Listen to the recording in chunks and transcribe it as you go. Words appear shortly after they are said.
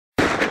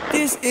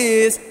This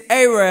is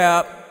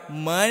A-Rap.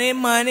 Money,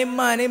 money,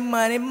 money,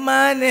 money,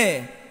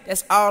 money.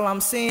 That's all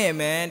I'm saying,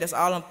 man. That's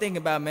all I'm thinking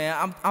about,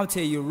 man. I'm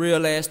telling you a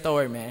real ass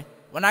story, man.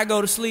 When I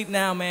go to sleep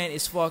now, man,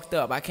 it's fucked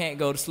up. I can't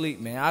go to sleep,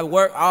 man. I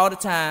work all the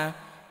time,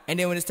 and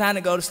then when it's time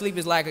to go to sleep,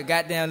 it's like a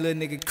goddamn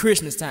little nigga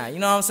Christmas time. You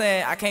know what I'm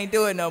saying? I can't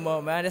do it no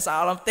more, man. That's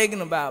all I'm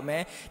thinking about,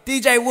 man.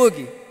 DJ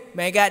Woogie,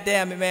 man,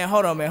 goddamn it, man.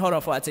 Hold on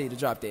before I tell you to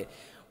drop that.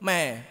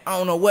 Man, I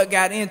don't know what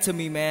got into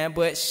me, man,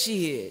 but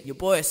shit, your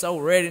boy is so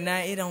ready now,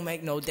 it don't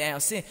make no damn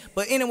sense.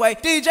 But anyway,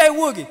 DJ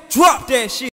Woogie, drop that shit.